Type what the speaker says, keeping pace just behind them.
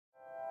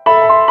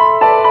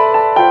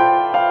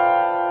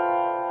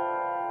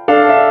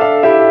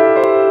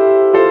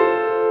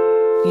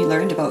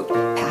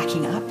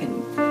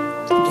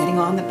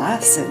on the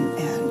bus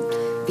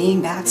and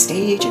being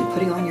backstage and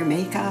putting on your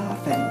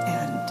makeup,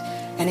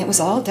 and it was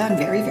all done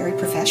very, very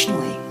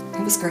professionally.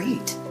 It was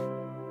great.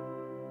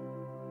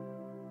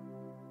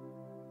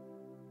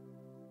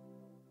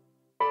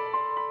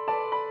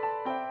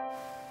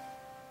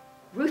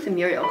 Ruth and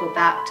Muriel go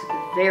back to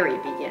the very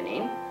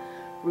beginning.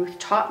 Ruth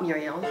taught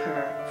Muriel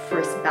her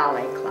first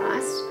ballet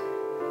class.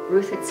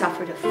 Ruth had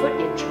suffered a foot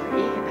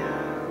injury,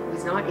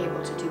 was not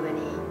able to do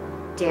any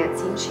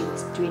dancing. She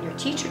was doing her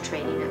teacher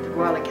training at the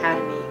Royal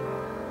Academy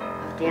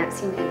of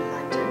Dancing in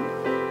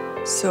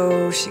London.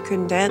 So she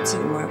couldn't dance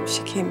anymore, but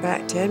she came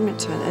back to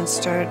Edmonton and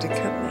started a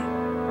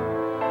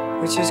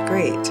company, which was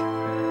great.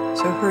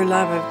 So her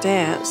love of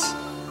dance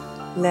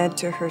led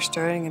to her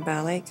starting a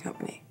ballet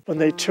company. When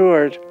they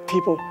toured,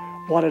 people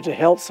wanted to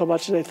help so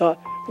much, and they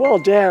thought, well,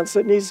 dance,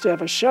 it needs to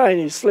have a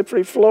shiny,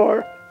 slippery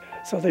floor.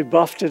 So they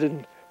buffed it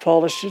and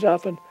polished it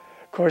up, and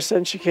of course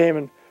then she came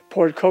and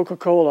poured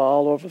Coca-Cola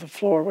all over the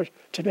floor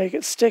to make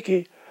it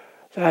sticky.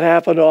 That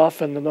happened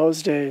often in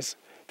those days,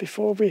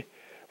 before we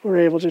were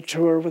able to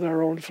tour with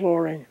our own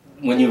flooring.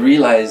 When you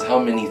realize how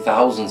many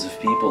thousands of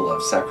people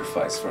have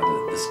sacrificed for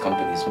this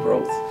company's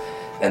growth,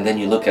 and then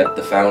you look at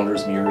the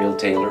founders, Muriel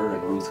Taylor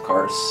and Ruth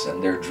Carse,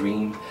 and their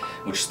dream,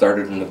 which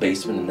started in a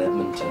basement in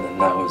Edmonton and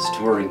now is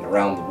touring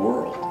around the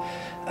world,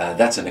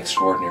 that's an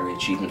extraordinary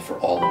achievement for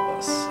all of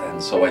us.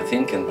 And so I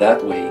think in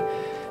that way,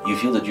 you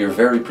feel that you're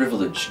very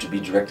privileged to be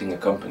directing a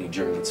company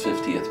during its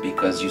 50th,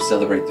 because you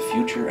celebrate the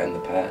future and the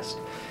past,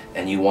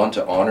 and you want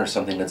to honor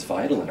something that's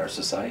vital in our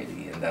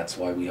society, and that's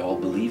why we all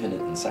believe in it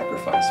and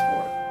sacrifice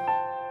for it.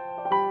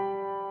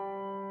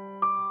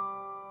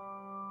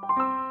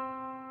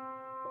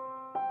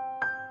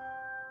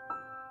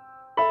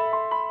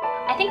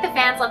 I think the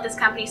fans love this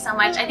company so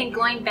much. I think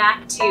going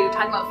back to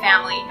talking about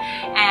family,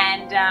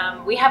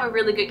 and we have a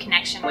really good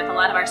connection with a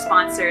lot of our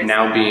sponsors.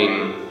 Now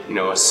being,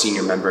 a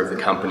senior member of the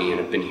company, and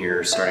have been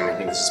here starting, I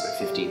think this is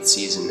my 15th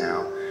season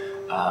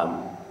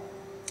now.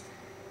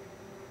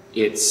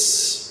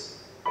 It's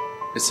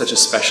such a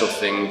special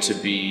thing to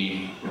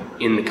be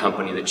in the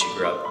company that you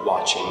grew up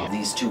watching.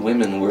 These two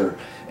women were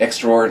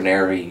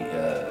extraordinary,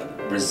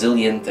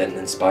 resilient and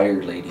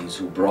inspired ladies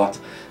who brought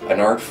an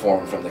art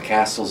form from the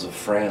castles of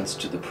France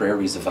to the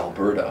prairies of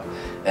Alberta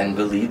and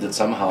believed that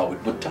somehow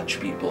it would touch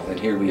people. And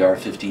here we are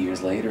 50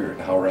 years later,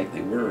 and how right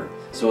they were.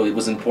 So it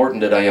was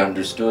important that I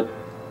understood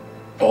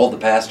all the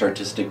past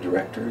artistic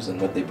directors and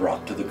what they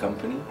brought to the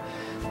company.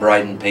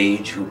 Bryden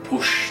Page, who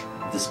pushed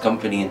this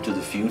company into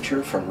the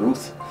future from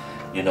Ruth,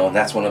 and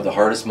that's one of the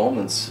hardest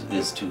moments,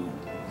 is to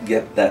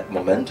get that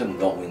momentum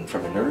going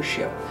from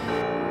inertia.